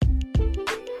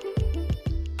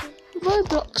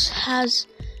Roblox has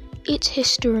its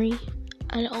history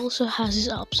and it also has its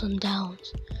ups and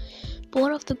downs. But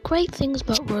one of the great things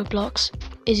about Roblox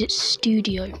is its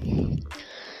studio.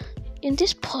 In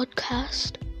this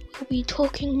podcast, we'll be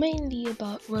talking mainly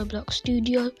about Roblox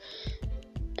Studio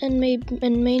and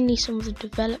mainly some of the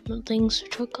development things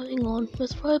which are going on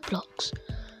with Roblox.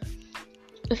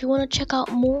 If you want to check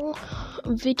out more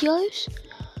videos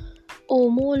or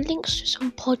more links to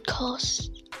some podcasts,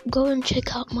 go and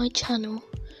check out my channel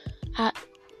at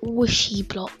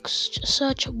WishyBlox. Just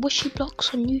search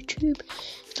WishyBlox on YouTube.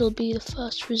 It'll be the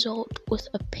first result with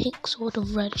a pink sort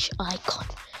of reddish icon.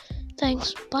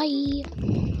 Thanks,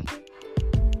 bye.